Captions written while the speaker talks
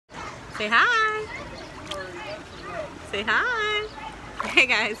Say hi. Say hi. Hey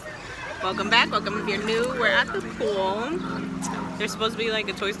guys, welcome back. Welcome if you're new. We're at the pool. There's supposed to be like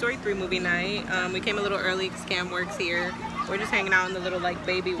a Toy Story 3 movie night. We came a little early because Cam works here. We're just hanging out in the little like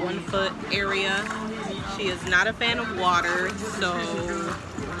baby 1 foot area. She is not a fan of water, so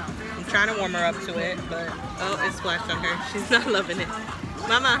I'm trying to warm her up to it, but oh, it splashed on her. She's not loving it.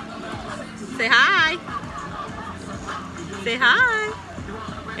 Mama, say hi. Say hi.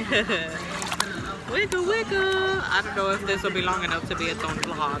 Wiggle, wiggle. I don't know if this will be long enough to be its own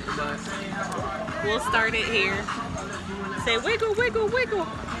vlog, but we'll start it here. Say wiggle, wiggle, wiggle.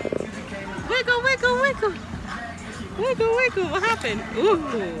 Wiggle, wiggle, wiggle. Wiggle, wiggle. What happened?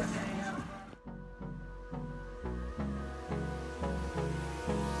 Ooh.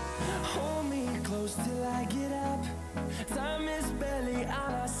 Hold me close till I get up. Time is barely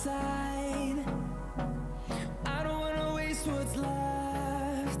on our side. I don't wanna waste what's left.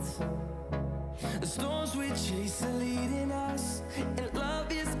 The storms we chase are leading us, and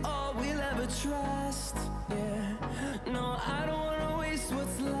love is all we'll ever trust. Yeah, no, I don't wanna waste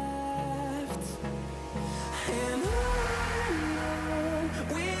what's left. And on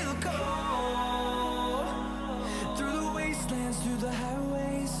we'll go, through the wastelands, through the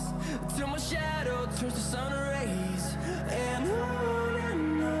highways, till my shadow turns to sun rays. And on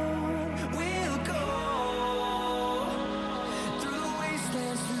we'll go, through the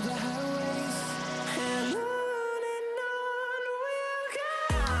wastelands, through the highways, and on we'll go.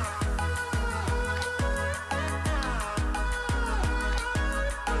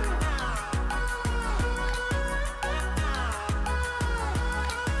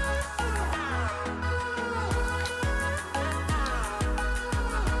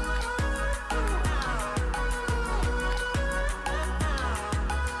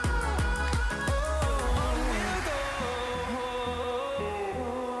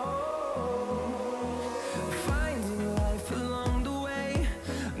 Finding life along the way,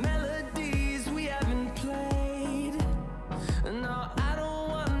 melodies we haven't played. No, I don't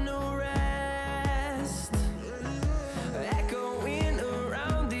want no rest. Echoing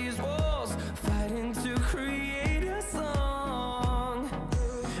around these walls, fighting to create a song.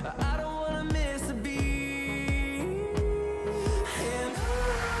 I don't wanna miss a beat. And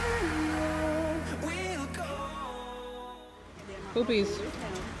on we'll go. Poopies.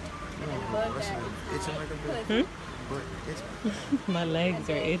 Itching like a bit. But it's My legs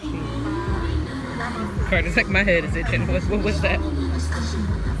are itchy. Carter's like, my head is itching. What was that?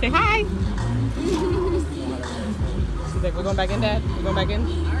 Say hi. She's like, we're going back in, Dad. We're going back in.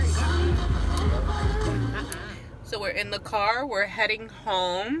 So we're in the car. We're heading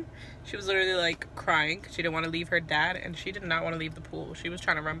home. She was literally like crying because she didn't want to leave her dad, and she did not want to leave the pool. She was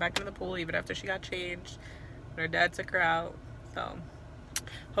trying to run back into the pool even after she got changed. And her dad took her out. So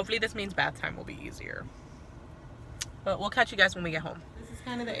hopefully this means bath time will be easier. But we'll catch you guys when we get home. This is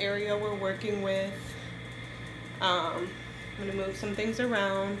kind of the area we're working with. I'm gonna move some things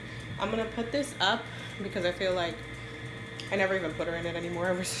around. I'm gonna put this up because I feel like I never even put her in it anymore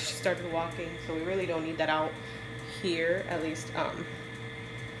ever since she started walking. So we really don't need that out here. At least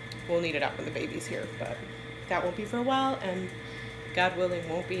we'll need it out when the baby's here, but that won't be for a while, and God willing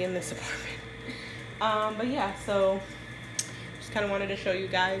won't be in this apartment. But yeah, so just kind of wanted to show you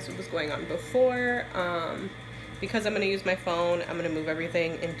guys what was going on before. Because I'm going to use my phone, I'm going to move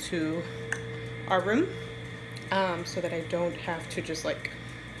everything into our room so that I don't have to just like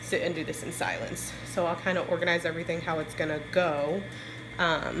sit and do this in silence. So I'll kind of organize everything how it's going to go.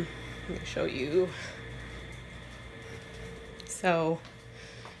 Let me show you. So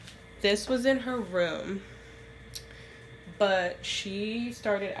this was in her room, but she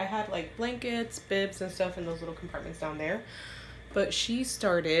started, I had like blankets, bibs and stuff in those little compartments down there, but she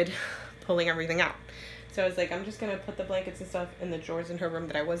started pulling everything out. So I was like, I'm just going to put the blankets and stuff in the drawers in her room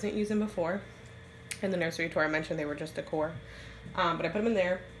that I wasn't using before. In the nursery tour, I mentioned they were just decor. But I put them in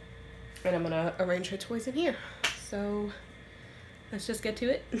there, and I'm going to arrange her toys in here. So let's just get to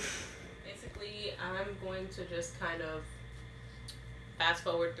it. Basically, I'm going to just kind of fast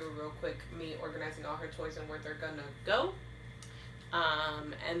forward through real quick me organizing all her toys and where they're going to go.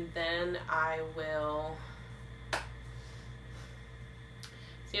 And then I will...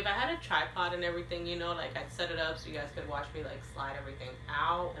 See, if I had a tripod and everything, you know, like I'd set it up so you guys could watch me like slide everything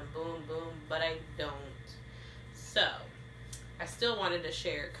out and boom, boom, but I don't. So I still wanted to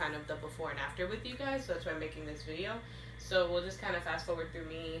share kind of the before and after with you guys, so that's why I'm making this video. So we'll just kind of fast forward through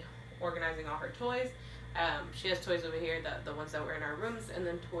me organizing all her toys. She has toys over here, the ones that were in our rooms, and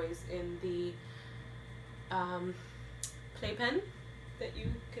then toys in the playpen that you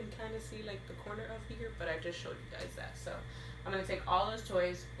can kind of see like the corner of here, but I just showed you guys that. So I'm going to take all those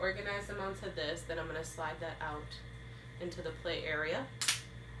toys, organize them onto this, then I'm going to slide that out into the play area.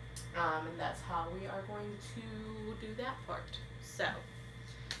 And that's how we are going to do that part. So,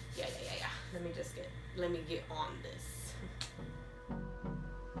 yeah. Let me get on this.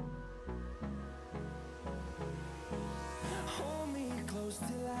 Hold me close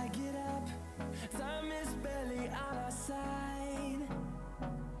till I get up. Time is barely on our side.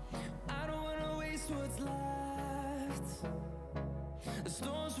 I don't wanna waste what's left. The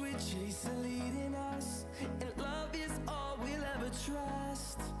storms we chase are leading us, and love is all we'll ever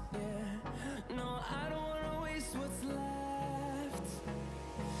trust. Yeah, no, I don't wanna waste what's left.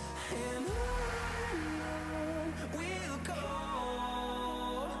 And on we'll go,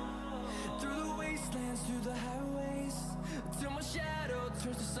 through the wastelands, through the highways, till my shadow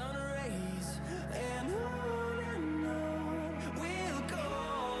turns to sun rays. And on we'll go,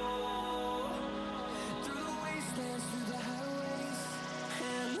 through the wastelands, through the highways,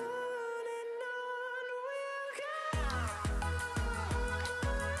 and on we'll go.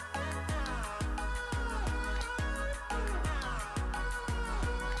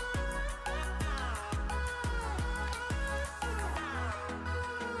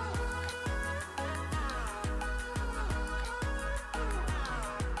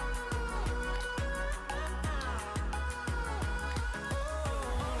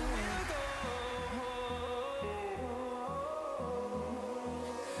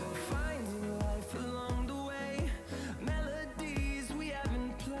 Finding life along the way, melodies we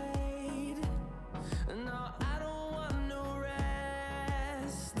haven't played. No, I don't want no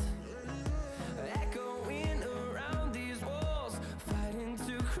rest. Echoing around these walls, fighting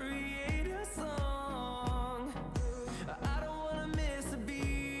to create a song. I don't wanna miss a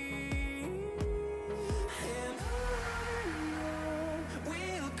beat. And on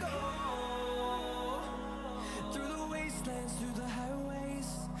we'll go, through the wastelands, through the highways,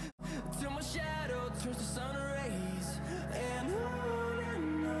 till my shadow turns to sun rays. And on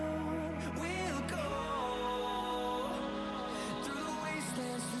we'll go, through the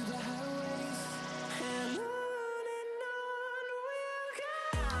wastelands, through the highways, and on we'll go.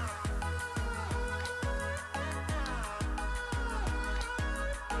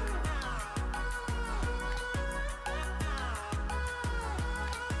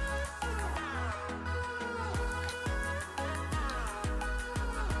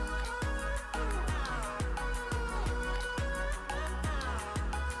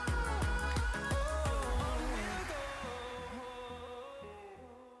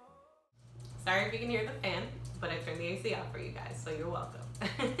 Sorry if you can hear the fan, but I turned the AC off for you guys, so you're welcome.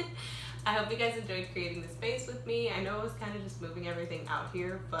 I hope you guys enjoyed creating the space with me. I know I was kind of just moving everything out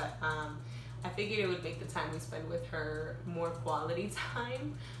here, but I figured it would make the time we spend with her more quality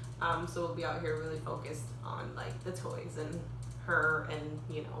time. So we'll be out here really focused on like the toys and her and,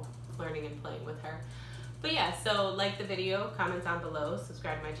 you know, learning and playing with her. But yeah, so like the video, comment down below,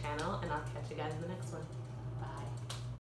 subscribe to my channel, and I'll catch you guys in the next one. Bye.